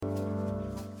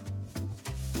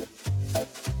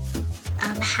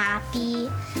happy,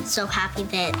 so happy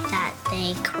that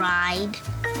they cried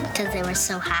because they were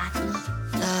so happy.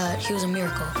 He was a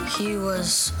miracle. He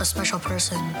was a special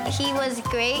person. He was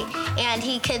great, and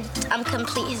he could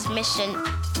complete his mission.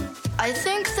 I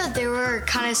think that they were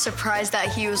kind of surprised that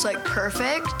he was like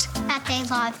perfect. That they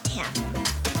loved him.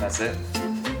 That's it?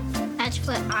 That's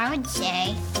what I would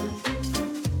say.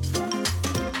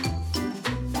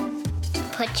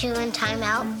 Put you in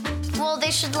timeout. Well,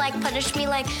 they should punish me,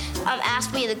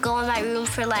 ask me to go in my room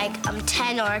for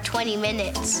 10 or 20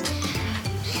 minutes.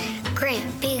 Great,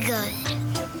 be good.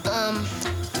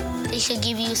 They should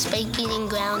give you a spanking and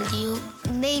ground you.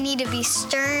 They need to be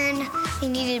stern, they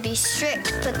need to be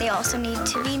strict, but they also need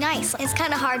to be nice. It's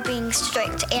kind of hard being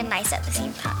strict and nice at the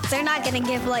same time. They're not gonna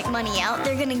give money out,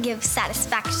 they're gonna give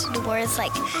satisfaction towards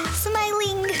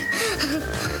smiling.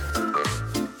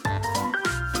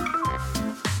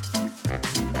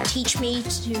 Teach me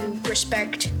to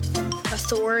respect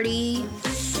authority.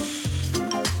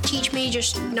 Teach me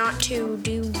just not to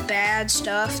do bad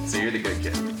stuff. So you're the good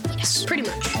kid? Yes, pretty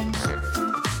much.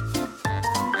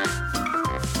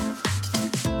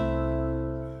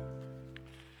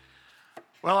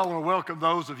 Well, I want to welcome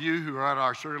those of you who are at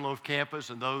our Sugarloaf campus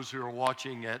and those who are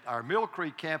watching at our Mill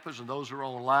Creek campus and those who are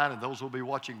online and those who will be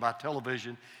watching by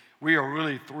television. We are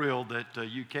really thrilled that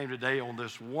you came today on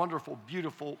this wonderful,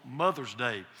 beautiful Mother's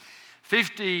Day.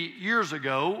 50 years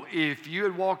ago, if you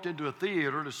had walked into a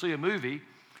theater to see a movie,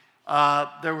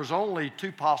 there was only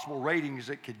two possible ratings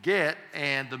it could get,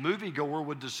 and the moviegoer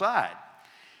would decide.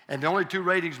 And the only two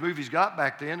ratings movies got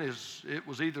back then is it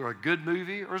was either a good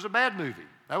movie or it was a bad movie.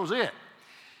 That was it.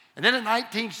 And then in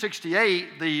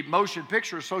 1968, the Motion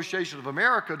Picture Association of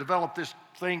America developed this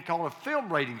thing called a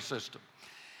film rating system.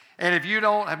 And if you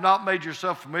have not made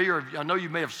yourself familiar, I know you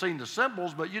may have seen the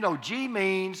symbols, but G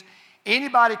means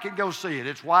anybody can go see it.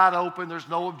 It's wide open. There's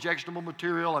no objectionable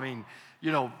material. I mean,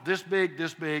 this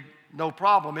big, no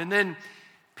problem. And then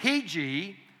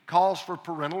PG calls for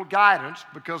parental guidance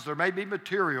because there may be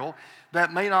material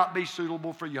that may not be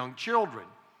suitable for young children.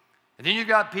 And then you've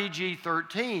got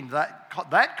PG-13.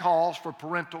 That calls for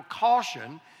parental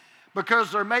caution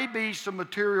because there may be some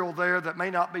material there that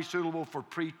may not be suitable for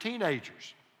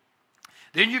pre-teenagers.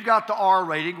 Then you've got the R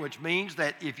rating, which means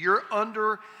that if you're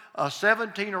under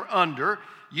 17 or under,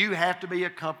 you have to be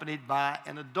accompanied by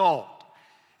an adult.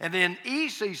 And then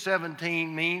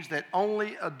EC-17 means that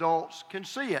only adults can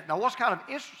see it. Now, what's kind of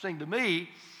interesting to me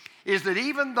is that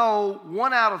even though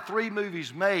 1 out of 3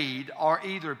 movies made are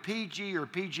either PG or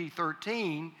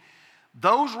PG-13,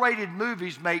 those rated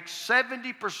movies make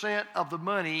 70% of the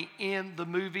money in the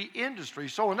movie industry.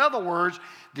 So in other words,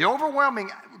 the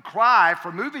overwhelming cry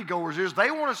for moviegoers is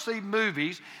they want to see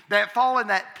movies that fall in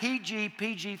that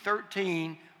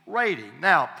PG-13 rating.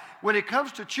 Now, when it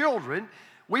comes to children,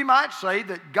 we might say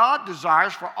that God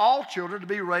desires for all children to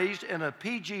be raised in a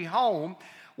PG home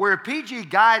where PG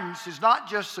guidance is not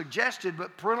just suggested,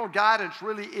 but parental guidance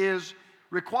really is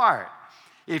required.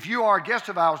 If you are a guest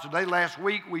of ours today, last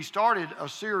week we started a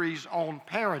series on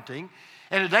parenting,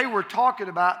 and today we're talking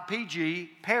about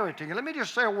PG parenting. And let me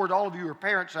just say a word to all of you who are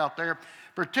parents out there,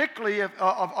 particularly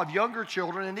of younger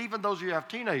children and even those of you who have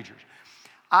teenagers.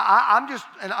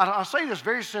 I say this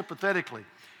very sympathetically.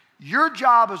 Your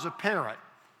job as a parent,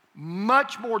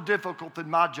 much more difficult than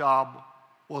my job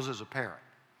was as a parent.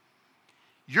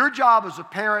 Your job as a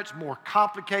parent's more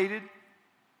complicated.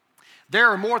 There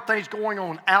are more things going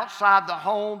on outside the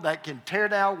home that can tear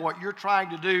down what you're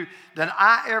trying to do than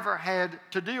I ever had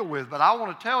to deal with. But I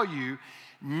want to tell you,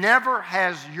 never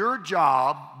has your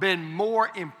job been more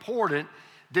important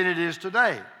than it is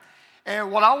today. And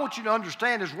what I want you to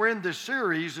understand as we're in this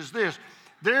series is this.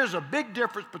 There's a big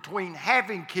difference between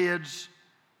having kids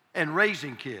and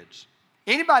raising kids.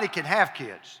 Anybody can have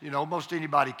kids, most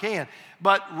anybody can.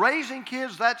 But raising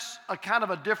kids, that's a kind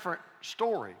of a different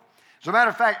story. As a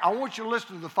matter of fact, I want you to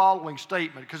listen to the following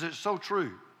statement because it's so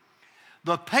true.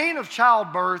 The pain of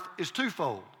childbirth is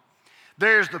twofold.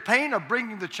 There's the pain of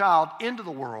bringing the child into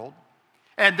the world,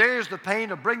 and there's the pain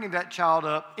of bringing that child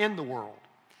up in the world.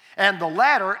 And the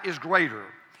latter is greater.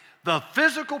 The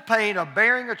physical pain of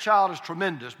bearing a child is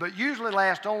tremendous, but usually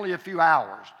lasts only a few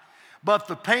hours. But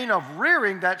the pain of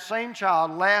rearing that same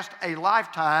child lasts a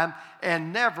lifetime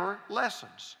and never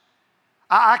lessens.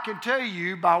 I can tell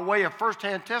you by way of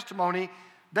firsthand testimony,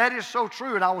 that is so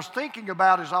true. And I was thinking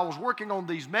about as I was working on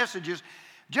these messages,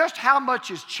 just how much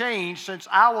has changed since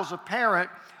I was a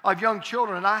parent of young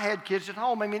children and I had kids at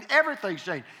home. I mean, everything's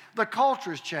changed. The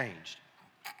culture has changed.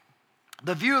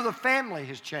 The view of the family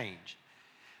has changed.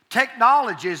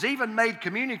 Technology has even made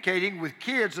communicating with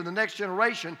kids in the next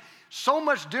generation so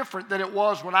much different than it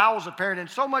was when I was a parent, and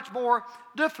so much more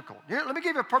difficult. Here, let me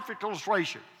give you a perfect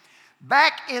illustration.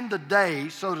 Back in the day,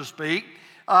 so to speak,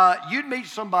 you'd meet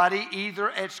somebody either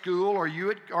at school or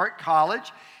at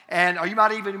college, or you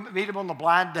might even meet them on the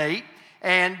blind date,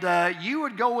 and you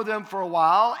would go with them for a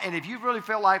while, and if you really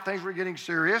felt like things were getting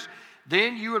serious,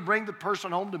 then you would bring the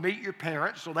person home to meet your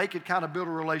parents so they could kind of build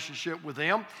a relationship with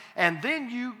them, and then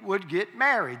you would get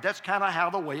married. That's kind of how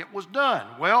the way it was done.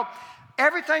 Well,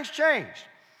 everything's changed,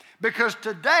 because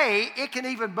today it can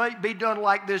even be done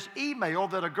like this email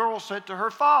that a girl sent to her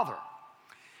father.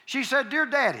 She said, "Dear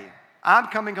Daddy, I'm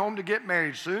coming home to get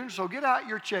married soon, so get out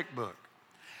your checkbook.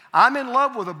 I'm in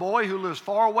love with a boy who lives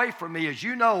far away from me. As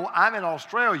you know, I'm in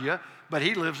Australia, but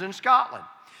he lives in Scotland.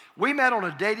 We met on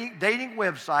a dating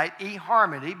website,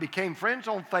 eHarmony, became friends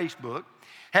on Facebook,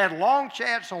 had long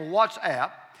chats on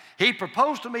WhatsApp. He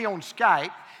proposed to me on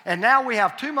Skype, and now we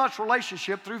have 2 months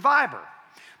relationship through Viber.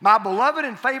 My beloved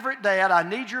and favorite dad, I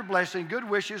need your blessing, good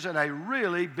wishes, and a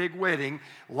really big wedding.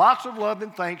 Lots of love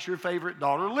and thanks, your favorite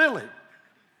daughter, Lily."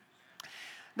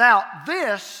 Now,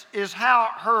 this is how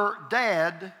her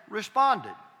dad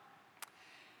responded.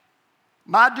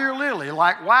 "My dear Lily,"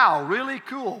 like, wow, really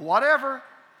cool, whatever.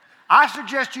 "I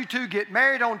suggest you two get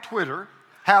married on Twitter,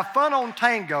 have fun on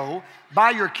Tango,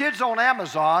 buy your kids on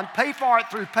Amazon, pay for it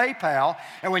through PayPal,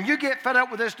 and when you get fed up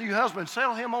with this new husband,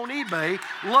 sell him on eBay.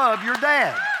 Love, your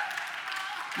dad."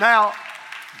 Now,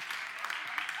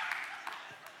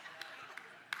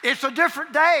 it's a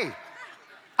different day.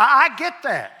 I get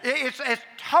that. It's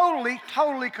totally,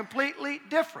 completely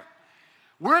different.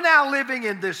 We're now living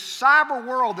in this cyber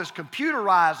world that's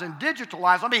computerized and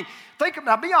digitalized. I mean,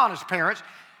 be honest, parents.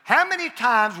 How many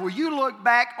times will you look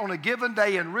back on a given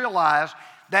day and realize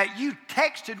that you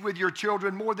texted with your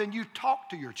children more than you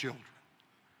talked to your children?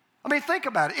 I mean, think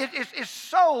about it. It's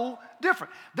so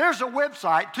different. There's a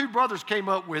website 2 brothers came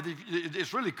up with.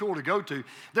 It's really cool to go to.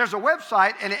 There's a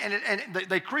website, and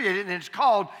they created it, and it's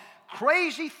called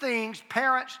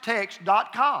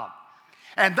crazythingsparentstext.com.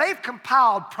 And they've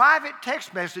compiled private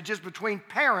text messages between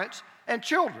parents and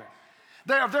children.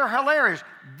 They're hilarious.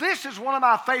 This is one of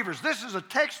my favorites. This is a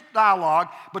text dialogue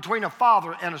between a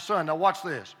father and a son. Now watch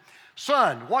this.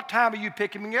 "Son, what time are you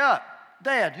picking me up?"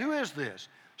 "Dad, who is this?"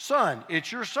 "Son, it's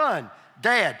your son."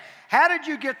 "Dad, how did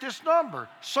you get this number?"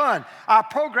 "Son, I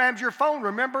programmed your phone,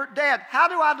 remember?" "Dad, how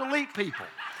do I delete people?"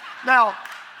 Now,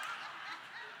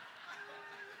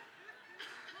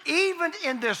 even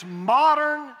in this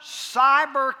modern,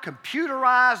 cyber,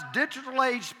 computerized, digital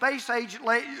age, space age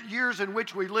years in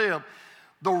which we live,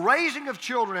 the raising of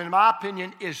children, in my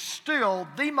opinion, is still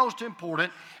the most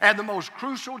important and the most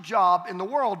crucial job in the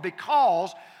world,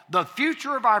 because the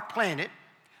future of our planet,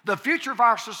 the future of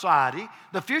our society,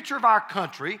 the future of our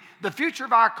country, the future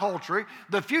of our culture,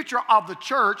 the future of the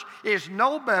church is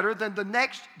no better than the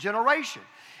next generation.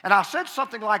 And I said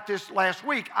something like this last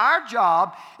week. Our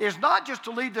job is not just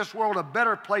to leave this world a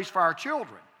better place for our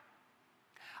children.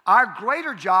 Our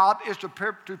greater job is to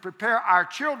prepare our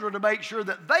children to make sure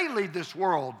that they leave this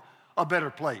world a better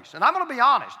place. And I'm going to be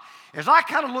honest. As I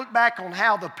kind of look back on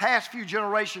how the past few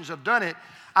generations have done it,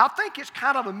 I think it's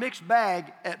kind of a mixed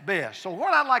bag at best. So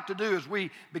what I'd like to do as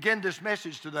we begin this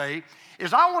message today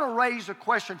is I want to raise a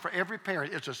question for every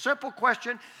parent. It's a simple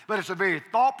question, but it's a very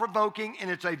thought-provoking, and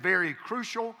it's a very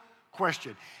crucial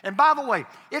question. And by the way,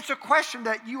 it's a question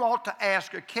that you ought to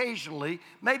ask occasionally,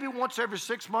 maybe once every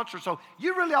 6 months or so.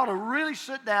 You really ought to really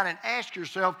sit down and ask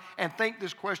yourself and think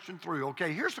this question through.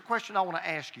 Okay, here's the question I want to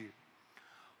ask you.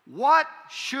 What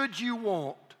should you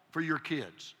want for your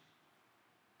kids?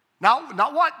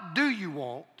 Not what do you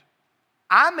want.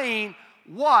 I mean,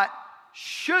 what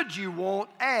should you want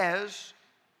as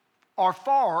or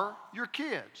for your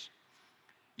kids?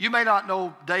 You may not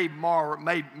know Dave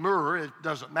Murr, it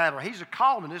doesn't matter. He's a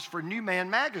columnist for New Man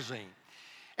magazine.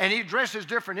 And he addresses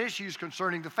different issues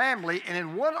concerning the family. And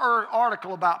in one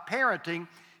article about parenting,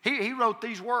 he wrote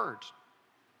these words.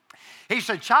 He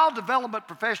said, child development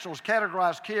professionals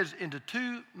categorize kids into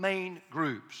 2 main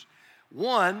groups.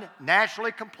 1,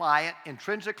 naturally compliant,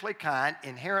 intrinsically kind,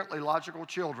 inherently logical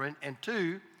children, and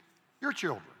 2, your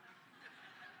children.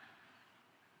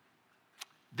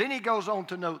 Then he goes on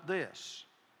to note this.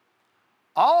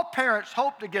 All parents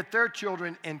hope to get their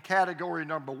children in category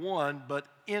number 1, but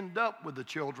end up with the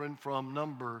children from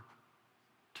number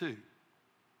 2.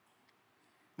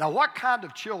 Now, what kind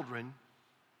of children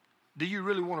do you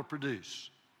really want to produce?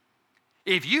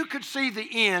 If you could see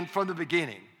the end from the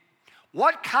beginning,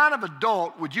 what kind of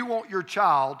adult would you want your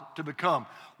child to become?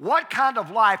 What kind of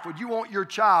life would you want your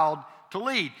child to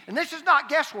lead. And this is not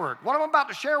guesswork. What I'm about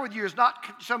to share with you is not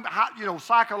some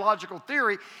psychological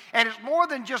theory, and it's more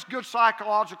than just good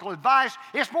psychological advice.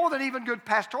 It's more than even good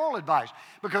pastoral advice.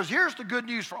 Because here's the good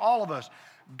news for all of us.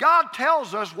 God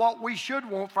tells us what we should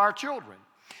want for our children.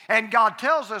 And God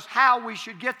tells us how we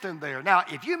should get them there. Now,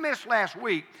 if you missed last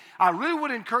week, I really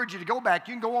would encourage you to go back.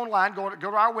 You can go online, go to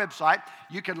our website.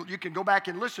 You can go back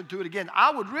and listen to it again.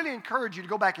 I would really encourage you to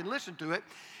go back and listen to it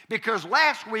because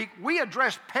last week we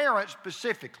addressed parents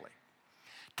specifically.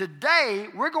 Today,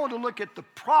 we're going to look at the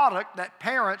product that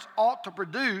parents ought to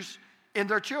produce in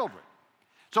their children.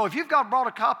 So if you've brought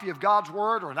a copy of God's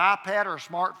Word or an iPad or a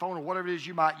smartphone or whatever it is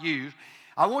you might use,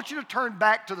 I want you to turn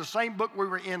back to the same book we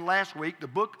were in last week, the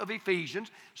book of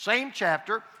Ephesians, same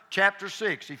chapter, chapter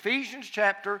 6. Ephesians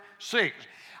chapter 6.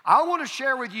 I want to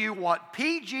share with you what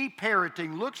PG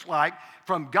parenting looks like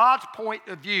from God's point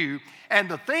of view and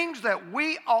the things that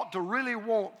we ought to really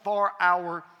want for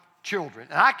our children.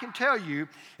 And I can tell you,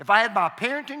 if I had my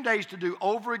parenting days to do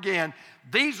over again,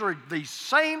 these are the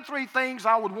same three things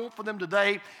I would want for them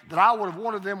today that I would have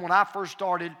wanted them when I first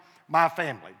started my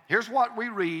family. Here's what we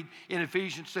read in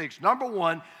Ephesians 6. Number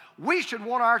one, we should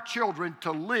want our children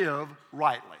to live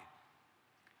rightly.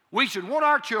 We should want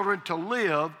our children to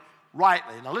live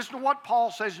rightly. Now listen to what Paul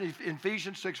says in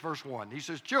Ephesians 6 verse 1. He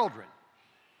says, children,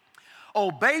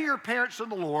 obey your parents in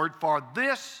the Lord, for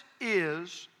this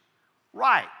is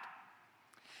right.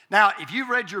 Now, if you've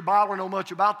read your Bible or know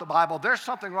much about the Bible, there's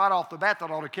something right off the bat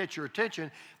that ought to catch your attention.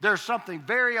 There's something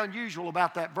very unusual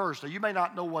about that verse. Now, you may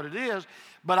not know what it is,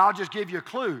 but I'll just give you a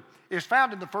clue. It's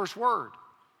found in the first word.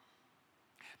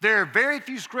 There are very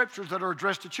few scriptures that are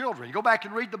addressed to children. You go back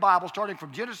and read the Bible, starting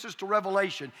from Genesis to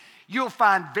Revelation, you'll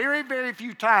find very, very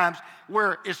few times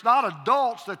where it's not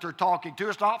adults that they're talking to.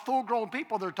 It's not full-grown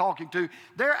people they're talking to.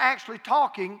 They're actually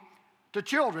talking to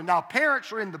children. Now,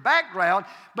 parents are in the background,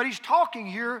 but he's talking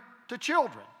here to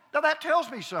children. Now, that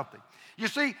tells me something. You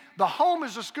see, the home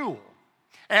is a school,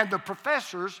 and the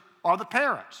professors are the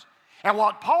parents. And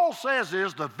what Paul says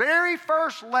is the very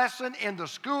first lesson in the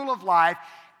school of life,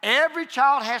 every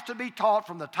child has to be taught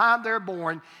from the time they're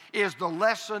born, is the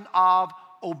lesson of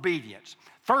obedience.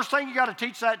 First thing you got to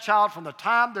teach that child from the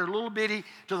time they're little bitty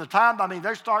to the time,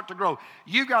 they start to grow.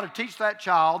 You got to teach that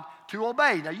child to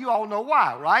obey. Now, you all know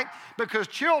why, right? Because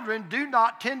children do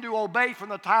not tend to obey from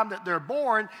the time that they're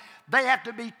born. They have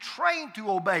to be trained to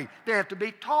obey. They have to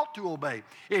be taught to obey.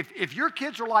 If your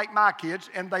kids are like my kids,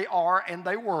 and they are and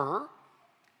they were,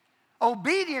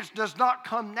 obedience does not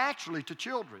come naturally to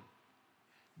children.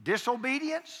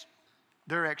 Disobedience,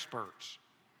 they're experts,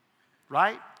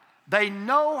 right? They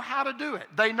know how to do it.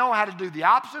 They know how to do the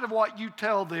opposite of what you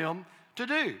tell them to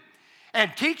do. And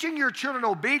teaching your children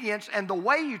obedience and the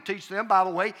way you teach them, by the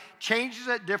way, changes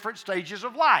at different stages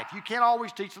of life. You can't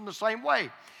always teach them the same way.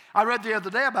 I read the other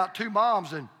day about two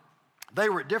moms, and they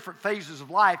were at different phases of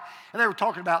life, and they were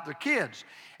talking about their kids.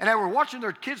 And they were watching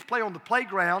their kids play on the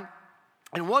playground,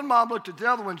 and one mom looked at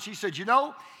the other one, and she said,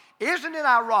 isn't it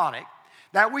ironic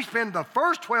that we spend the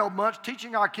first 12 months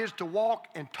teaching our kids to walk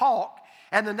and talk,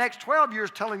 and the next 12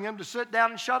 years telling them to sit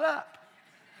down and shut up?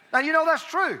 Now, that's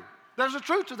true. There's a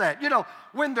truth to that.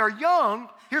 When they're young,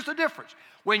 here's the difference.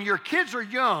 When your kids are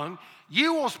young,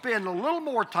 you will spend a little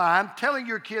more time telling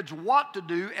your kids what to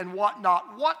do and what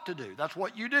to do. That's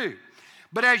what you do.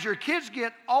 But as your kids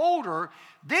get older,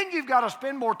 then you've got to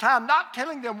spend more time not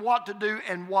telling them what to do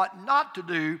and what not to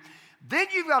do. Then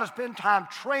you've got to spend time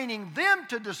training them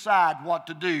to decide what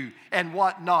to do and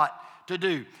what not to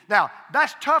do. Now,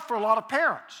 that's tough for a lot of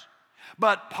parents.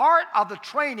 But part of the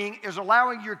training is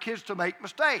allowing your kids to make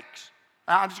mistakes.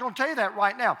 I'm just going to tell you that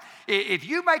right now. If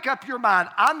you make up your mind,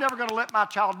 I'm never going to let my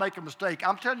child make a mistake,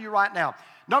 I'm telling you right now,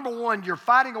 number one, you're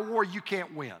fighting a war you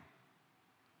can't win.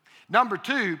 Number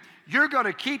two, you're going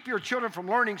to keep your children from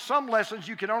learning some lessons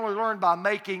you can only learn by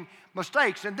making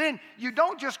mistakes. And then you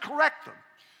don't just correct them.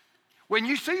 When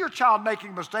you see your child making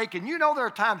a mistake, and there are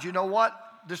times,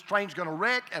 this train's going to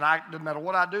wreck, and no matter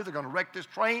what I do, they're going to wreck this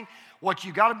train. What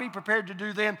you got to be prepared to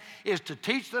do then is to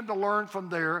teach them to learn from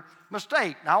their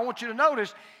mistake. Now, I want you to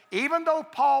notice, even though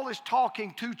Paul is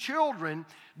talking to children,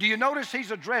 do you notice he's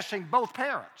addressing both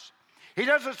parents? He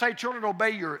doesn't say, children,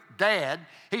 obey your dad.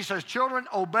 He says, children,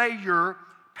 obey your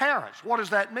parents. What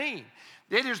does that mean?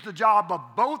 It is the job of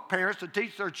both parents to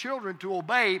teach their children to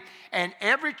obey, and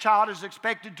every child is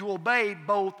expected to obey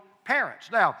both parents.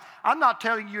 Now, I'm not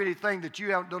telling you anything that you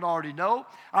don't already know.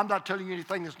 I'm not telling you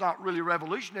anything that's not really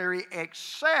revolutionary,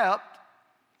 except,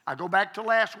 I go back to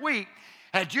last week,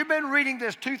 had you been reading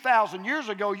this 2,000 years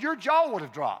ago, your jaw would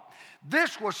have dropped.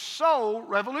 This was so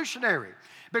revolutionary.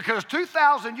 Because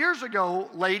 2,000 years ago,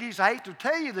 ladies, I hate to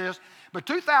tell you this, But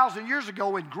 2,000 years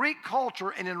ago in Greek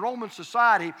culture and in Roman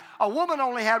society, a woman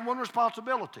only had one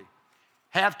responsibility: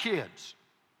 have kids,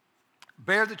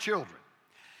 bear the children.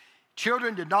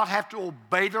 Children did not have to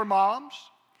obey their moms.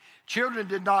 Children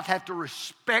did not have to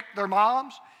respect their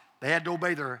moms. They had to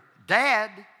obey their dad.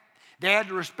 They had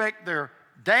to respect their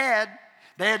dad.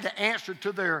 They had to answer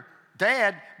to their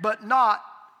dad, but not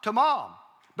to mom,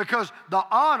 because the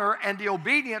honor and the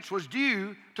obedience was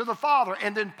due to the father.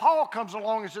 And then Paul comes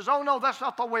along and says, oh no, that's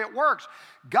not the way it works.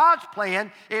 God's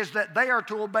plan is that they are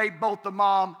to obey both the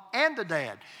mom and the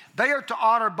dad. They are to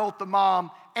honor both the mom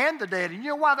and the dad. And you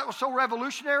know why that was so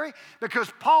revolutionary?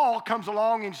 Because Paul comes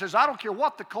along and says, I don't care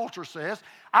what the culture says.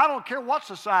 I don't care what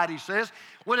society says.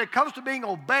 When it comes to being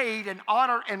obeyed and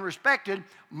honored and respected,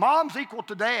 mom's equal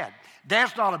to dad.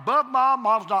 Dad's not above mom.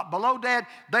 Mom's not below dad.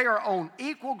 They are on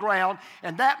equal ground.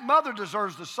 And that mother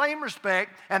deserves the same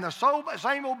respect and the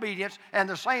same obedience and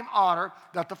the same honor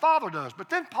that the father does. But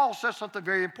then Paul says something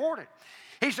very important.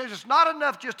 He says it's not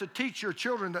enough just to teach your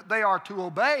children that they are to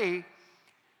obey.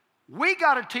 We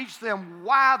got to teach them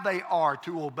why they are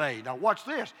to obey. Now watch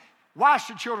this. Why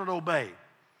should children obey?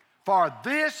 For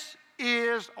this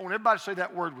is, I want everybody to say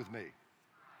that word with me.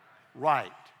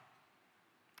 Right.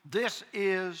 This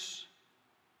is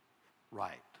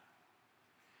right.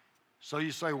 So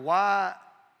you say, why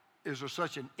is there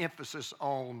such an emphasis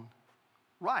on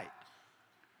right?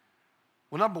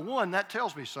 Well, number one, that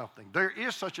tells me something. There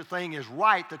is such a thing as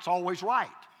right that's always right.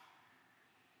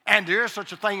 And there is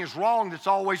such a thing as wrong that's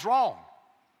always wrong.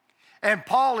 And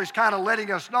Paul is kind of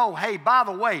letting us know, hey, by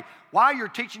the way, while you're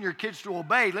teaching your kids to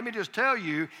obey, let me just tell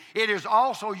you, it is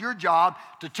also your job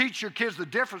to teach your kids the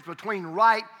difference between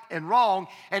right and wrong,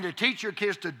 and to teach your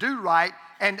kids to do right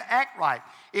and to act right.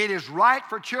 It is right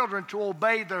for children to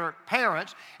obey their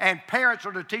parents, and parents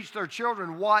are to teach their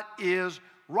children what is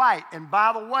right. And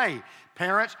by the way,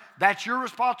 parents, that's your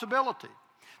responsibility.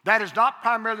 That is not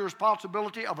primarily the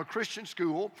responsibility of a Christian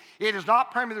school. It is not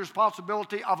primarily the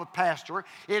responsibility of a pastor.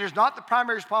 It is not the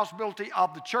primary responsibility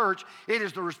of the church. It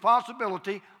is the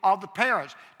responsibility of the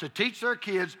parents to teach their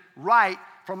kids right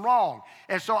from wrong.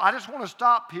 And so I just want to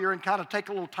stop here and kind of take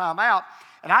a little time out.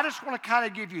 And I just want to kind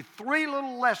of give you 3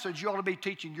 little lessons you ought to be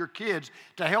teaching your kids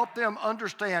to help them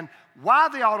understand why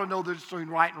they ought to know the difference between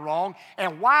right and wrong,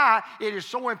 and why it is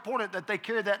so important that they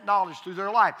carry that knowledge through their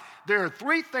life. There are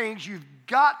 3 things you've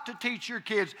got to teach your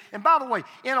kids. And by the way,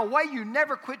 in a way, you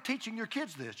never quit teaching your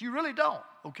kids this. You really don't,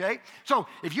 okay? So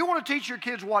if you want to teach your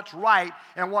kids what's right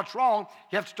and what's wrong,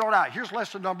 you have to start out. Here's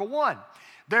lesson number 1.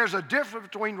 There's a difference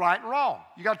between right and wrong.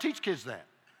 You got to teach kids that.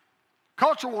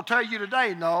 Culture will tell you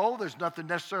today, no, there's nothing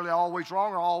necessarily always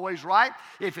wrong or always right.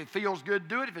 If it feels good,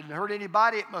 do it. If it didn't hurt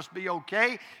anybody, it must be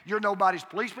okay. You're nobody's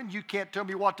policeman. You can't tell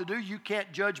me what to do. You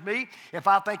can't judge me. If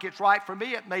I think it's right for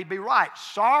me, it may be right.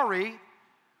 Sorry.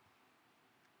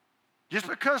 Just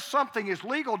because something is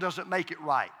legal doesn't make it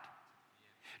right.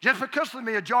 Just because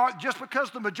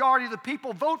the majority of the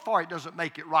people vote for it doesn't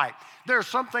make it right. There are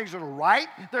some things that are right.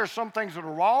 There are some things that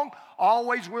are wrong.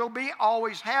 Always will be,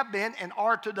 always have been, and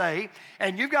are today.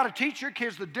 And you've got to teach your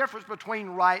kids the difference between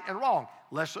right and wrong.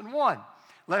 Lesson 1.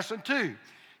 Lesson 2.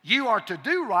 You are to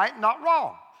do right, not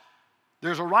wrong.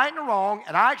 There's a right and a wrong,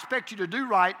 and I expect you to do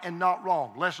right and not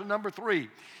wrong. Lesson number 3.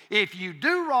 If you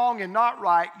do wrong and not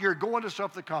right, you're going to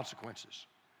suffer the consequences.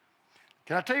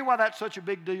 Can I tell you why that's such a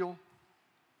big deal?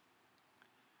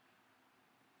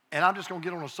 And I'm just going to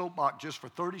get on a soapbox just for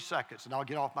 30 seconds, and I'll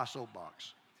get off my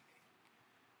soapbox.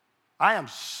 I am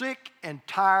sick and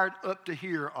tired up to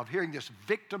here of hearing this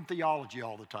victim theology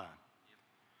all the time.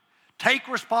 Take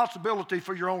responsibility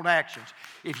for your own actions.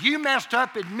 If you messed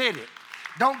up, admit it.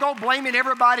 Don't go blaming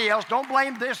everybody else. Don't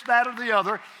blame this, that, or the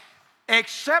other.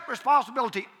 Accept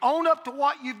responsibility. Own up to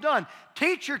what you've done.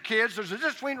 Teach your kids there's a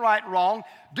difference between right and wrong.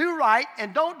 Do right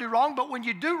and don't do wrong, but when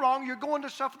you do wrong, you're going to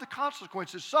suffer the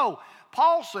consequences. So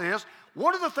Paul says,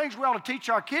 one of the things we ought to teach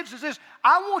our kids is this: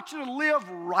 I want you to live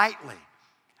rightly.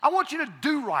 I want you to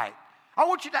do right. I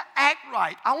want you to act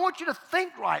right. I want you to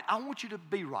think right. I want you to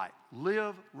be right.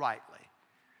 Live rightly.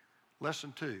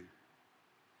 Lesson 2.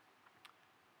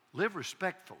 Live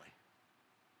respectfully.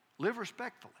 Live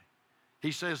respectfully.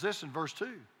 He says this in verse 2.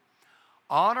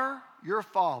 Honor your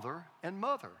father and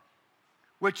mother,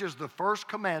 which is the first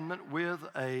commandment with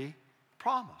a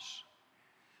promise.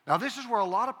 Now, this is where a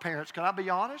lot of parents, can I be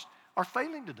honest, are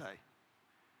failing today.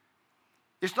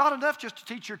 It's not enough just to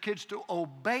teach your kids to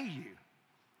obey you.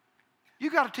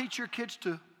 You got to teach your kids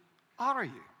to honor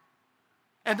you.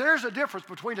 And there's a difference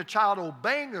between a child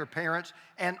obeying their parents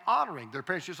and honoring their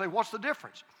parents. You say, what's the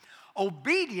difference?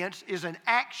 Obedience is an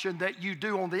action that you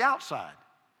do on the outside.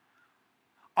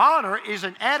 Honor is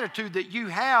an attitude that you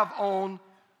have on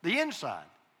the inside.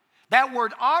 That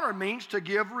word honor means to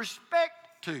give respect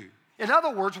to. In other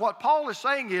words, what Paul is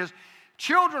saying is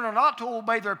children are not to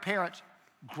obey their parents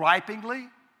gripingly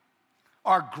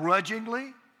or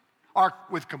grudgingly or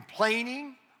with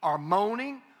complaining or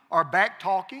moaning or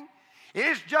back-talking. It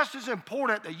is just as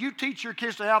important that you teach your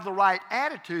kids to have the right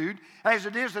attitude as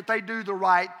it is that they do the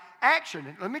right action.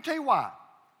 And let me tell you why.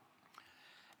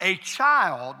 A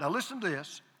child, now listen to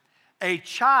this, a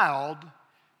child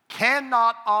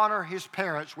cannot honor his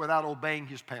parents without obeying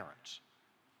his parents.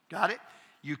 Got it?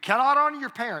 You cannot honor your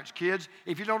parents, kids,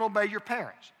 if you don't obey your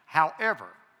parents. However,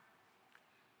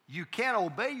 you can't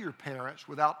obey your parents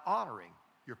without honoring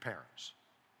your parents.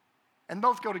 And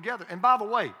both go together. And by the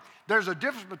way, there's a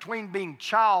difference between being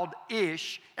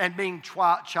childish and being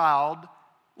childlike.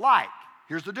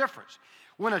 Here's the difference.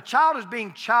 When a child is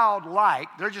being childlike,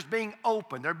 they're just being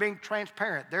open. They're being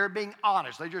transparent. They're being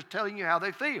honest. They're just telling you how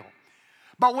they feel.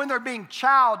 But when they're being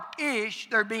childish,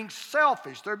 they're being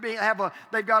selfish.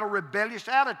 They've got a rebellious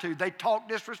attitude. They talk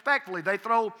disrespectfully. They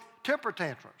throw temper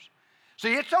tantrums.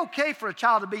 See, it's okay for a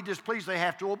child to be displeased. They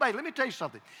have to obey. Let me tell you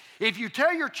something. If you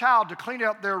tell your child to clean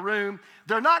up their room,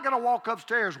 they're not going to walk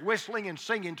upstairs whistling and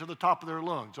singing to the top of their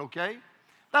lungs, okay?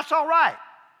 That's all right.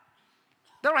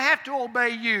 They don't have to obey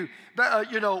you.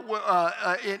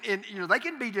 They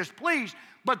can be displeased,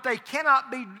 but they cannot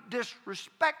be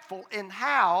disrespectful in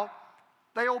how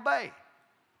they obey.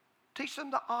 Teach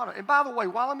them to honor. And by the way,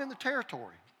 while I'm in the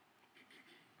territory,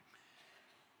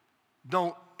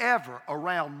 don't ever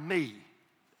around me,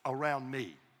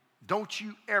 don't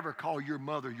you ever call your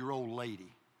mother your old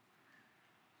lady.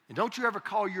 And don't you ever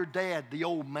call your dad the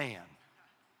old man.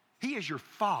 He is your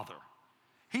father.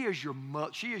 She is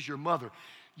your mother.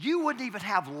 You wouldn't even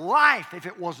have life if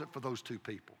it wasn't for those two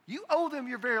people. You owe them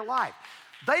your very life.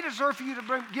 They deserve for you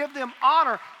to give them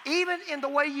honor even in the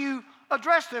way you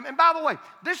address them. And by the way,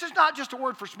 this is not just a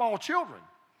word for small children.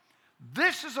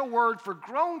 This is a word for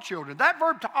grown children. That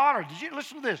verb to honor, did you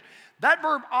listen to this? That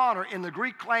verb honor in the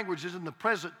Greek language is in the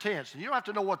present tense. And you don't have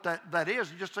to know what that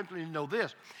is. You just simply need to know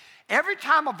this. Every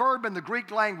time a verb in the Greek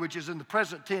language is in the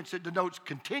present tense, it denotes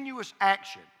continuous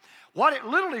action. What it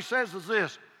literally says is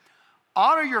this: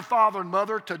 honor your father and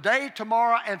mother today,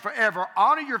 tomorrow, and forever.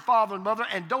 Honor your father and mother,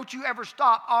 and don't you ever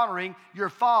stop honoring your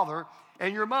father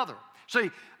and your mother.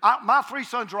 See, my three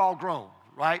sons are all grown,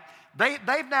 right?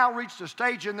 They've now reached a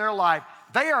stage in their life.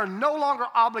 They are no longer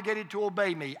obligated to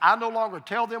obey me. I no longer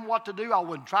tell them what to do. I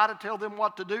wouldn't try to tell them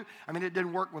what to do. I mean, it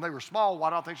didn't work when they were small. Why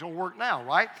do I think it's going to work now,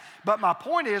 right? But my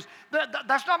point is,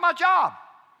 that's not my job.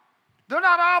 They're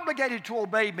not obligated to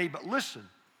obey me, but listen,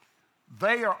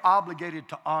 they are obligated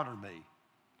to honor me.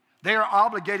 They are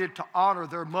obligated to honor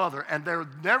their mother, and there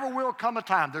never will come a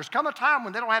time. There's come a time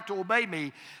when they don't have to obey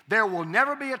me. There will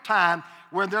never be a time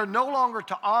when they're no longer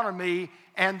to honor me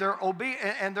and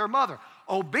their mother.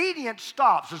 Obedience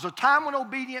stops. There's a time when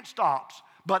obedience stops,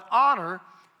 but honor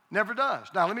never does.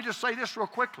 Now, let me just say this real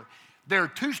quickly. There are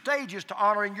two stages to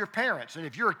honoring your parents, and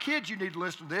if you're a kid, you need to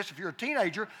listen to this. If you're a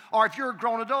teenager, or if you're a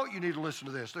grown adult, you need to listen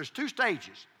to this. There's two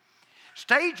stages.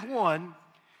 Stage one,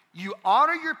 you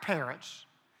honor your parents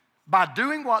by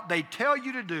doing what they tell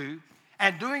you to do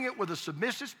and doing it with a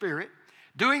submissive spirit,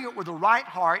 doing it with a right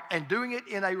heart, and doing it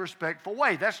in a respectful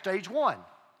way. That's stage one.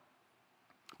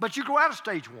 But you go out of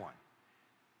stage one.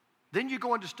 Then you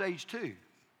go into stage two.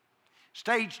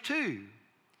 Stage two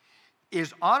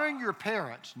is honoring your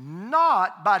parents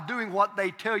not by doing what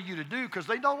they tell you to do, because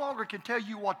they no longer can tell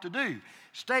you what to do.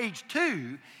 Stage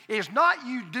two is not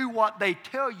you do what they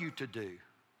tell you to do.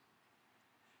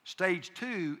 Stage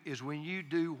two is when you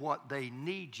do what they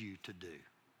need you to do.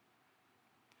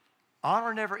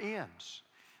 Honor never ends.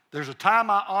 There's a time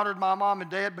I honored my mom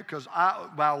and dad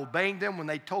by obeying them when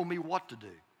they told me what to do.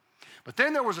 But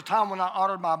then there was a time when I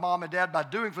honored my mom and dad by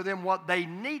doing for them what they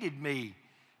needed me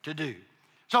to do.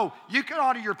 So you can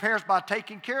honor your parents by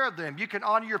taking care of them. You can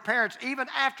honor your parents even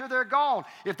after they're gone.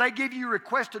 If they give you a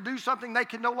request to do something they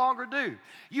can no longer do.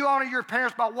 You honor your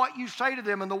parents by what you say to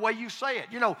them and the way you say it.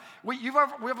 You know,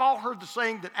 we've all heard the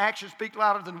saying that actions speak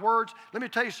louder than words. Let me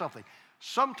tell you something.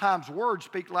 Sometimes words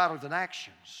speak louder than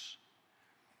actions.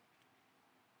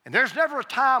 And there's never a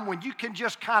time when you can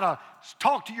just kind of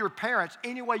talk to your parents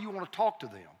any way you want to talk to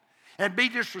them and be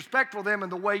disrespectful to them in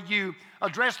the way you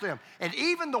address them. And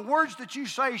even the words that you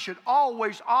say should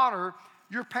always honor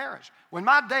your parents. When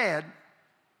my dad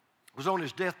was on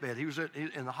his deathbed, he was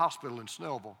in the hospital in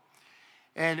Snellville,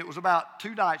 and it was about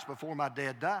 2 nights before my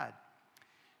dad died.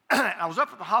 I was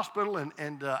up at the hospital,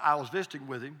 and I was visiting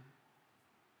with him,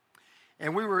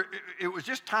 and it was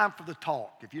just time for the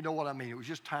talk, if you know what I mean. It was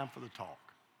just time for the talk.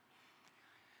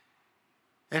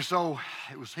 And so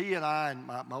it was he and I and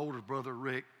my older brother,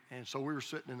 Rick. And so we were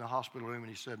sitting in the hospital room, and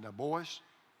he said, now, boys,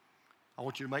 I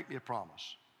want you to make me a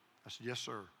promise. I said, yes,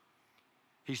 sir.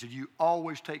 He said, you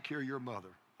always take care of your mother.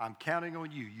 I'm counting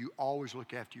on you. You always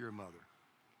look after your mother.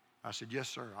 I said, yes,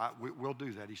 sir, we'll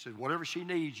do that. He said, whatever she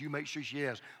needs, you make sure she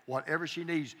has. Whatever she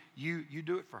needs, you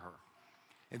do it for her.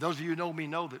 And those of you who know me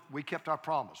know that we kept our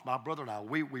promise. My brother and I,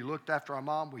 we looked after our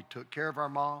mom. We took care of our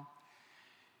mom.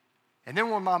 And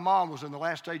then when my mom was in the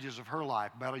last stages of her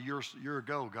life, about a year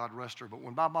ago, God rest her, but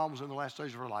when my mom was in the last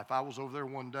stages of her life, I was over there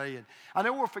one day, and I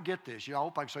never will forget this. I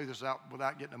hope I can say this out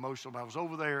without getting emotional, but I was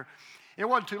over there. It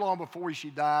wasn't too long before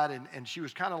she died, and she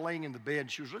was kind of laying in the bed,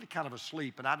 and she was really kind of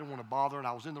asleep, and I didn't want to bother her, and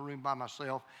I was in the room by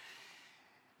myself.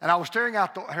 And I was staring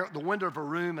out the window of her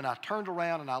room, and I turned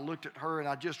around, and I looked at her, and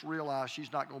I just realized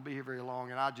she's not going to be here very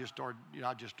long, and I just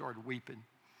started weeping.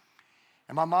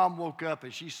 And my mom woke up,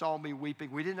 and she saw me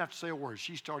weeping. We didn't have to say a word.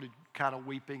 She started kind of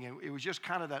weeping, and it was just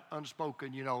kind of that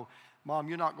unspoken, Mom,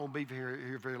 you're not going to be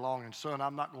here very long, and son,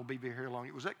 I'm not going to be here long.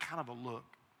 It was that kind of a look.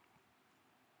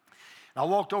 And I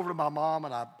walked over to my mom,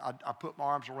 and I put my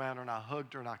arms around her, and I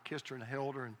hugged her, and I kissed her and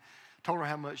held her and told her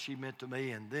how much she meant to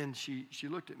me. And then she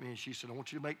looked at me, and she said, I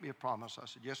want you to make me a promise. I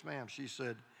said, yes, ma'am. She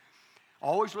said,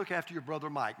 always look after your brother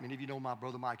Mike. Many of you know my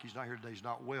brother Mike. He's not here today. He's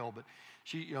not well, but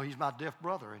he's my deaf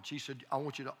brother. And she said, I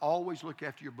want you to always look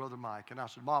after your brother Mike. And I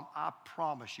said, Mom, I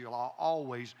promise you I'll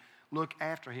always look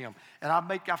after him. And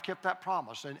I've kept that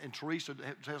promise. And Teresa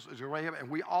says, and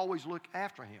we always look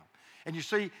after him. And you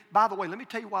see, by the way, let me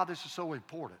tell you why this is so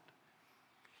important.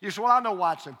 You say, well, I know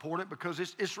why it's important, because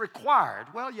it's required.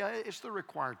 Well, yeah, it's the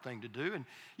required thing to do. And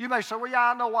you may say, well, yeah,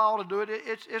 I know why I ought to do it.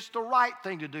 It's the right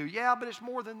thing to do. Yeah, but it's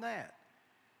more than that.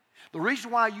 The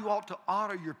reason why you ought to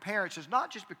honor your parents is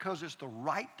not just because it's the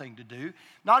right thing to do,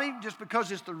 not even just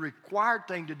because it's the required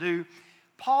thing to do.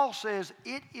 Paul says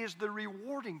it is the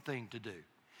rewarding thing to do.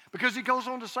 Because he goes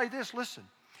on to say this, listen,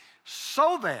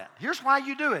 so that, here's why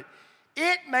you do it,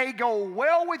 it may go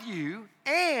well with you,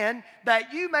 and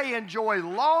that you may enjoy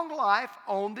long life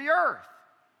on the earth.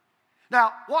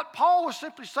 Now, what Paul was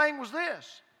simply saying was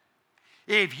this: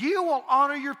 if you will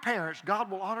honor your parents, God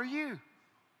will honor you.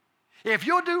 If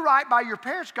you'll do right by your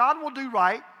parents, God will do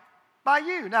right by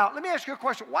you. Now, let me ask you a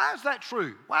question. Why is that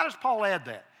true? Why does Paul add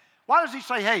that? Why does he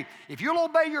say, hey, if you'll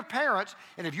obey your parents,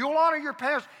 and if you'll honor your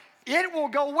parents, it will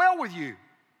go well with you?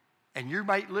 And you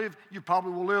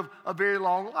probably will live a very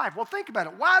long life. Well, think about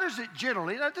it. Why does it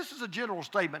generally, now this is a general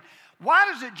statement,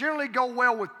 why does it generally go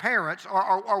well with parents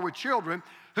or with children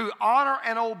who honor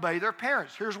and obey their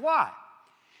parents? Here's why.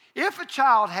 If a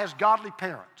child has godly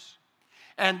parents,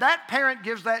 and that parent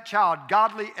gives that child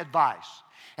godly advice,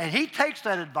 and he takes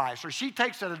that advice, or she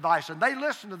takes that advice, and they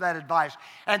listen to that advice,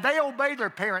 and they obey their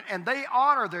parent, and they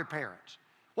honor their parents,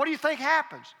 what do you think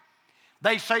happens?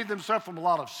 They save themselves from a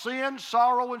lot of sin,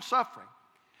 sorrow, and suffering.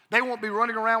 They won't be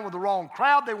running around with the wrong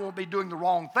crowd. They won't be doing the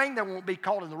wrong thing. They won't be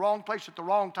caught in the wrong place at the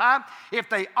wrong time if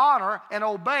they honor and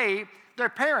obey their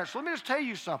parents. Let me just tell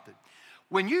you something.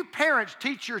 When you parents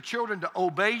teach your children to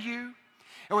obey you,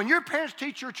 and when your parents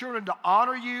teach your children to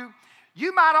honor you,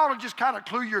 you might ought to just kind of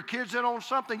clue your kids in on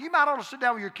something. You might ought to sit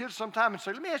down with your kids sometime and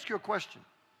say, let me ask you a question.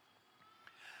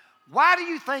 Why do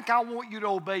you think I want you to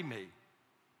obey me?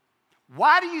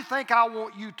 Why do you think I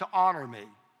want you to honor me?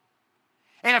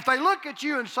 And if they look at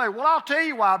you and say, well, I'll tell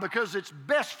you why, because it's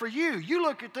best for you, you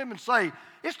look at them and say,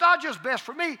 it's not just best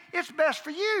for me, it's best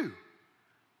for you.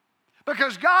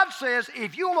 Because God says,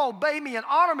 if you'll obey me and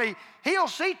honor me, He'll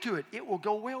see to it. It will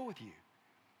go well with you.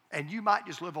 And you might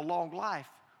just live a long life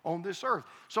on this earth.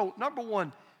 So, number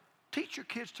one, teach your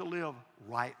kids to live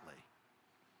rightly.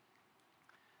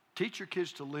 Teach your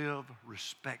kids to live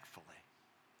respectfully.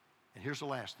 And here's the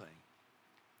last thing.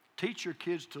 Teach your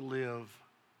kids to live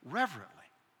reverently.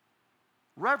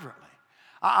 Reverently.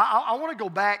 I want to go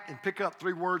back and pick up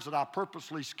 3 words that I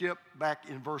purposely skipped back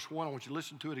in verse 1. I want you to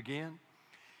listen to it again.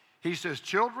 He says,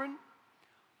 children,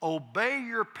 obey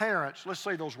your parents. Let's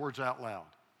say those words out loud.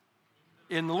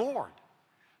 In the Lord.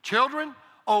 Children,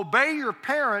 obey your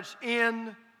parents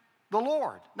in the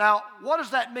Lord. Now, what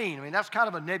does that mean? I mean, that's kind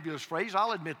of a nebulous phrase.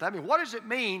 I'll admit that. I mean, what does it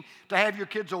mean to have your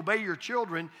kids obey your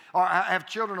children, or have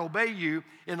children obey you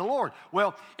in the Lord?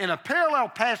 Well, in a parallel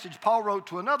passage Paul wrote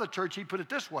to another church, he put it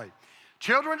this way.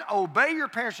 Children, obey your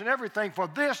parents in everything, for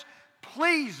this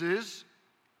pleases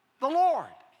the Lord.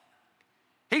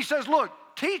 He says, look,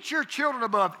 teach your children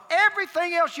above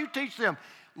everything else you teach them.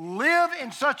 Live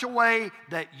in such a way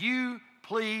that you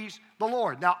please the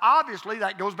Lord. Now, obviously,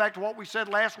 that goes back to what we said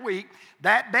last week.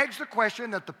 That begs the question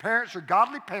that the parents are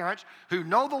godly parents who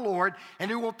know the Lord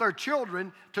and who want their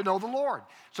children to know the Lord.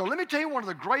 So let me tell you one of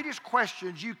the greatest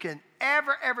questions you can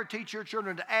ever teach your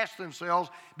children to ask themselves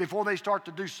before they start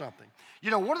to do something. You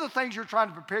know, one of the things you're trying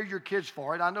to prepare your kids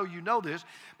for, and I know you know this,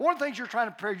 one of the things you're trying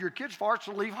to prepare your kids for is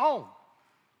to leave home.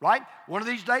 Right? One of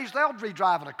these days, they'll be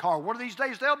driving a car. One of these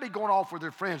days, they'll be going off with their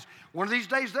friends. One of these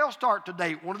days, they'll start to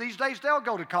date. One of these days, they'll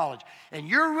go to college. And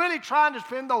you're really trying to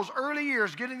spend those early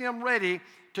years getting them ready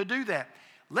to do that.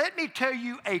 Let me tell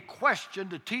you a question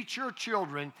to teach your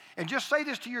children, and just say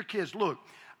this to your kids. Look,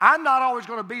 I'm not always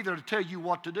going to be there to tell you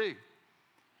what to do.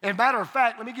 As a matter of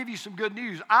fact, let me give you some good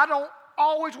news. I don't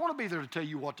always want to be there to tell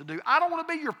you what to do. I don't want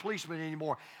to be your policeman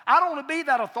anymore. I don't want to be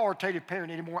that authoritative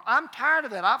parent anymore. I'm tired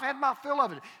of that. I've had my fill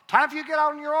of it. Time for you to get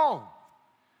out on your own.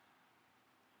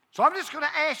 So I'm just going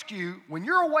to ask you, when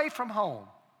you're away from home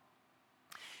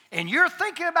and you're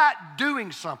thinking about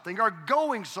doing something or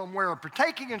going somewhere or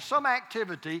partaking in some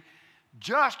activity,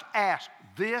 just ask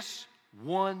this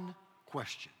one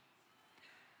question.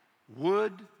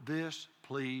 Would this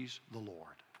please the Lord?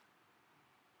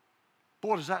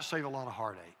 Boy, does that save a lot of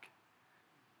heartache.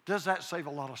 Does that save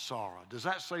a lot of sorrow? Does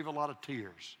that save a lot of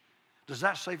tears? Does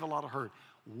that save a lot of hurt?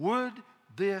 Would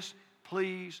this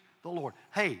please the Lord?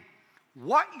 Hey,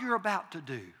 what you're about to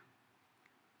do,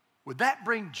 would that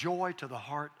bring joy to the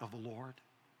heart of the Lord?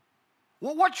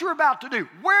 Well, what you're about to do,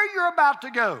 where you're about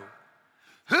to go,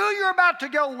 who you're about to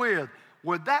go with,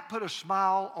 would that put a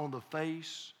smile on the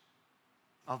face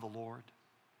of the Lord?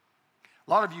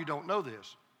 A lot of you don't know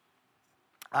this.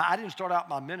 I didn't start out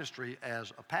my ministry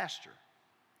as a pastor.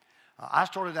 I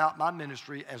started out my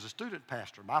ministry as a student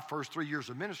pastor. My first 3 years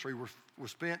of ministry were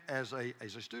spent as a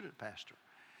student pastor.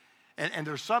 And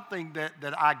there's something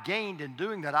that I gained in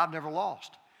doing that I've never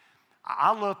lost.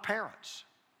 I love parents.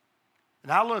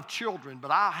 And I love children, but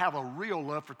I have a real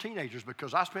love for teenagers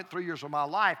because I spent 3 years of my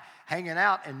life hanging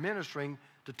out and ministering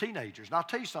to teenagers. And I'll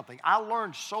tell you something, I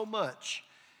learned so much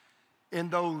in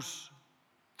those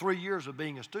 3 years of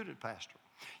being a student pastor.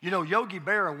 You know, Yogi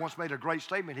Berra once made a great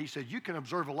statement. He said, you can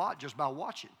observe a lot just by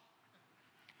watching.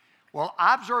 Well,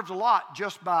 I observed a lot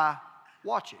just by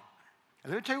watching.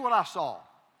 And let me tell you what I saw,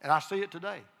 and I see it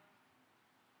today.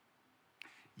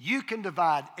 You can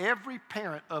divide every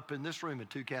parent up in this room in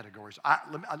two categories.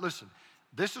 Listen,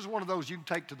 this is one of those you can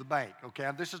take to the bank, okay?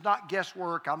 This is not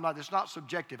guesswork. It's not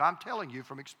subjective. I'm telling you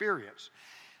from experience.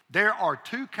 There are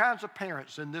two kinds of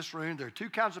parents in this room. There are two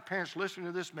kinds of parents listening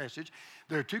to this message.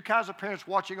 There are two kinds of parents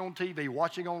watching on TV,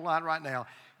 watching online right now.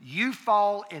 You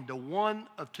fall into one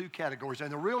of two categories, and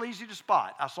they're real easy to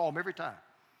spot. I saw them every time.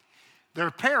 There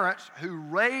are parents who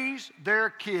raise their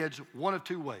kids one of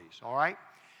two ways, all right?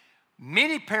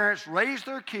 Many parents raise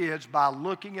their kids by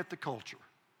looking at the culture.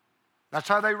 That's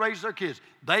how they raise their kids.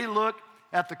 They look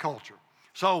at the culture.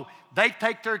 So they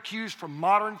take their cues from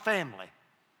Modern Family.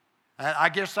 I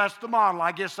guess that's the model.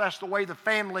 I guess that's the way the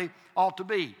family ought to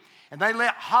be. And they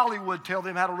let Hollywood tell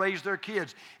them how to raise their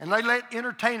kids. And they let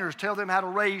entertainers tell them how to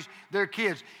raise their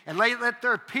kids. And they let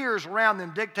their peers around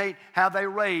them dictate how they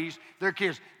raise their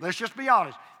kids. Let's just be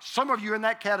honest. Some of you in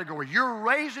that category, you're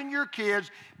raising your kids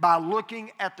by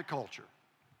looking at the culture.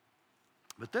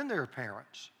 But then there are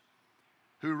parents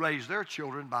who raise their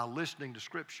children by listening to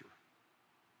Scripture.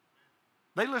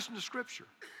 They listen to Scripture.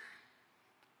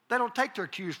 They don't take their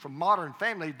cues from Modern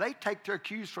Family. They take their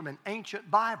cues from an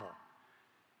ancient Bible.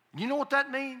 You know what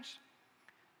that means?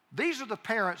 These are the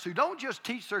parents who don't just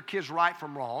teach their kids right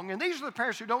from wrong, and these are the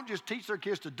parents who don't just teach their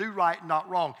kids to do right and not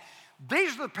wrong.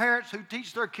 These are the parents who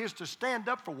teach their kids to stand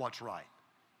up for what's right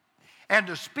and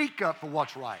to speak up for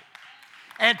what's right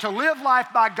and to live life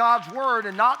by God's word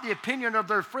and not the opinion of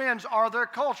their friends or their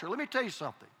culture. Let me tell you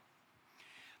something.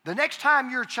 The next time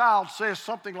your child says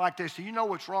something like this, you know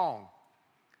what's wrong.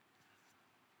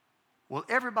 Well,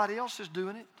 everybody else is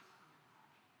doing it.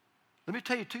 Let me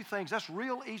tell you two things. That's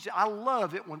real easy. I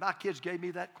love it when my kids gave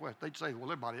me that question. They'd say,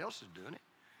 well, everybody else is doing it.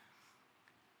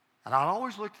 And I'd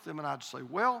always look at them and I'd say,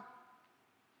 well,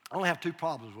 I only have two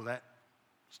problems with that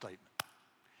statement.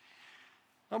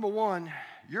 Number one,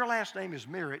 your last name is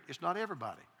Merritt. It's not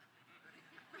everybody.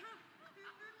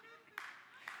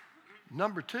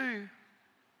 Number two,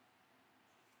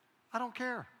 I don't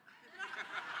care.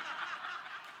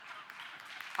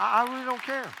 I really don't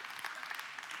care.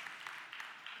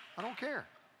 I don't care.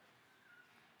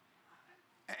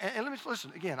 And let me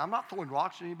listen, again, I'm not throwing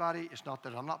rocks at anybody. It's not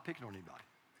that I'm not picking on anybody.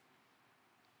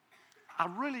 I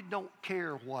really don't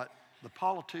care what the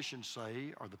politicians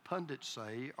say or the pundits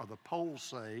say or the polls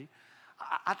say.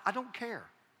 I don't care.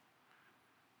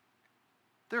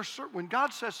 when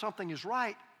God says something is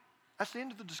right, that's the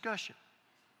end of the discussion.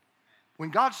 When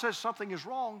God says something is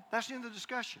wrong, that's the end of the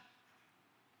discussion.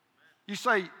 You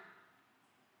say,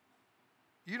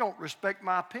 you don't respect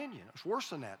my opinion. It's worse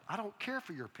than that. I don't care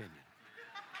for your opinion.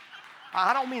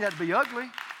 I don't mean that to be ugly.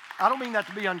 I don't mean that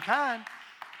to be unkind.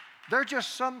 There are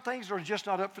just some things that are just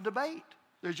not up for debate.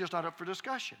 They're just not up for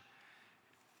discussion.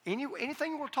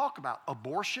 Anything we'll talk about,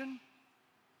 abortion,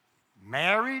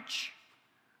 marriage,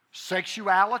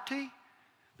 sexuality,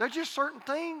 they're just certain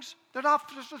things that are up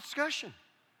for discussion.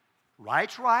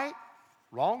 Right's right,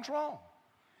 wrong's wrong.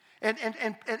 And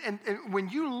when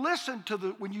you listen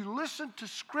to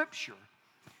Scripture,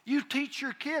 you teach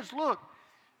your kids, look,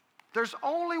 there's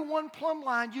only one plumb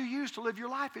line you use to live your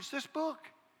life. It's this book.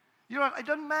 You know, it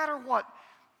doesn't matter what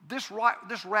this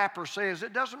rapper says.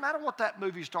 It doesn't matter what that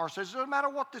movie star says. It doesn't matter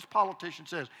what this politician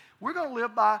says. We're going to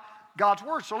live by God's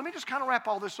word. So let me just kind of wrap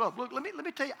all this up. Look, let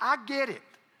me tell you, I get it.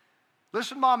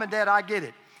 Listen, Mom and Dad, I get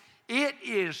it. It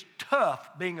is tough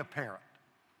being a parent.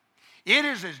 It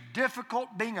is as difficult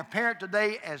being a parent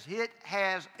today as it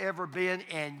has ever been,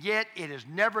 and yet it has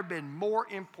never been more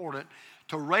important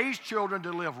to raise children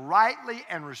to live rightly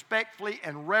and respectfully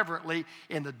and reverently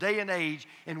in the day and age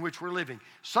in which we're living.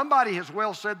 Somebody has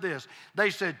well said this. They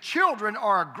said, children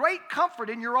are a great comfort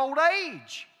in your old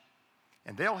age,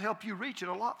 and they'll help you reach it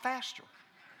a lot faster.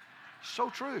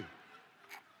 So true.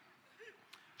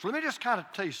 So let me just kind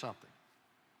of tell you something.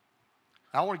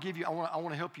 I want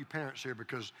to help you parents here,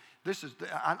 because this is,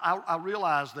 I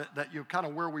realize that you're kind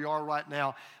of where we are right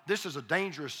now. This is a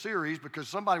dangerous series, because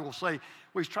somebody will say,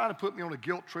 well, he's trying to put me on a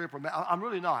guilt trip. I'm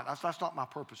really not. That's not my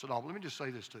purpose at all. But let me just say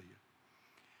this to you.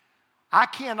 I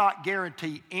cannot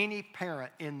guarantee any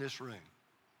parent in this room,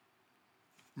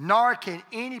 nor can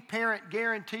any parent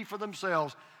guarantee for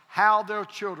themselves how their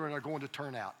children are going to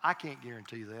turn out. I can't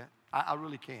guarantee that. I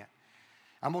really can't.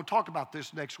 I'm going to talk about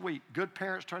this next week. Good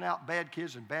parents turn out bad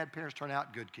kids, and bad parents turn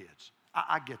out good kids.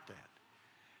 I get that.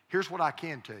 Here's what I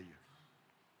can tell you.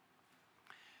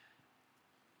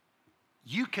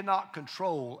 You cannot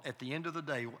control, at the end of the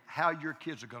day, how your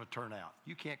kids are going to turn out.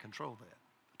 You can't control that.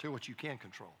 I'll tell you what you can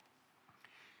control.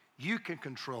 You can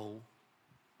control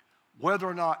whether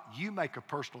or not you make a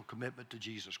personal commitment to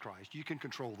Jesus Christ. You can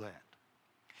control that.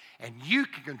 And you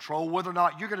can control whether or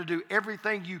not you're going to do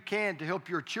everything you can to help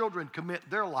your children commit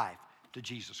their life to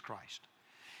Jesus Christ.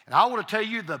 And I want to tell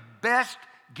you, the best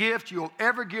gift you'll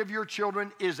ever give your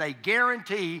children is a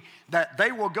guarantee that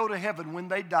they will go to heaven when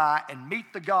they die and meet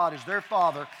the God as their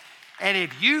Father. And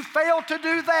if you fail to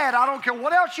do that, I don't care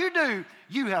what else you do,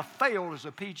 you have failed as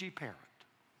a PG parent.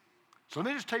 So let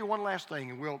me just tell you one last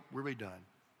thing, and we'll be done.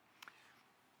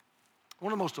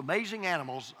 One of the most amazing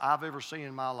animals I've ever seen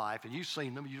in my life, and you've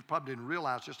seen them, you probably didn't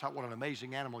realize just what an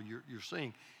amazing animal you're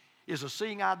seeing, is a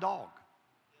seeing-eye dog.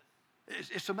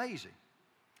 It's amazing.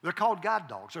 They're called guide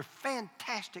dogs. They're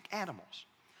fantastic animals.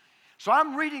 So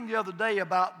I'm reading the other day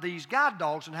about these guide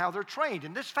dogs and how they're trained,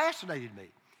 and this fascinated me.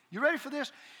 You ready for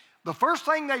this? The first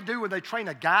thing they do when they train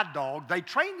a guide dog, they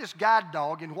train this guide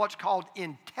dog in what's called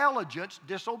intelligence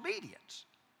disobedience.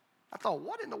 I thought,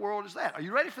 what in the world is that? Are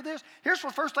you ready for this? Here's the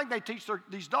first thing they teach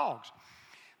these dogs.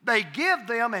 They give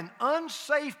them an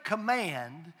unsafe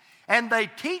command, and they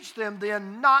teach them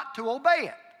then not to obey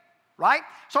it, right?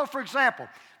 So, for example,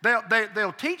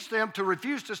 they'll teach them to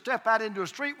refuse to step out into a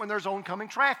street when there's oncoming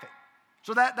traffic.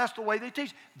 So that's the way they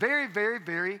teach. Very, very,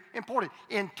 very important.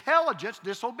 Intelligence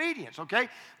disobedience, okay?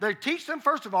 They teach them,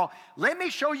 first of all, let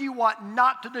me show you what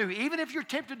not to do, even if you're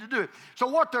tempted to do it. So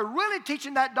what they're really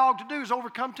teaching that dog to do is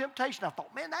overcome temptation. I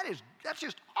thought, man, that's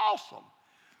just awesome.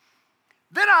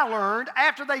 Then I learned,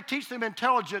 after they teach them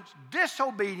intelligence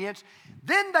disobedience,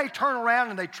 then they turn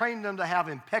around and they train them to have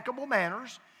impeccable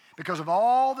manners, because of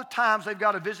all the times they've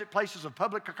got to visit places of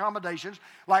public accommodations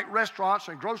like restaurants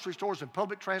and grocery stores and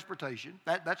public transportation.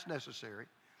 That's necessary.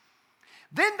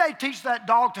 Then they teach that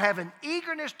dog to have an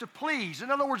eagerness to please.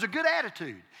 In other words, a good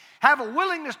attitude. Have a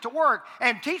willingness to work,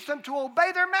 and teach them to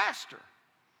obey their master.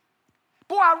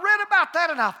 Boy, I read about that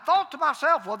and I thought to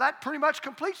myself, well, that pretty much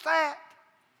completes that.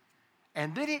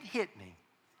 And then it hit me.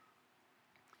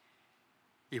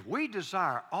 If we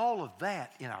desire all of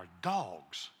that in our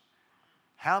dogs,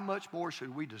 how much more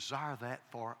should we desire that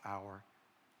for our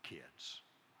kids?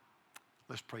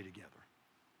 Let's pray together.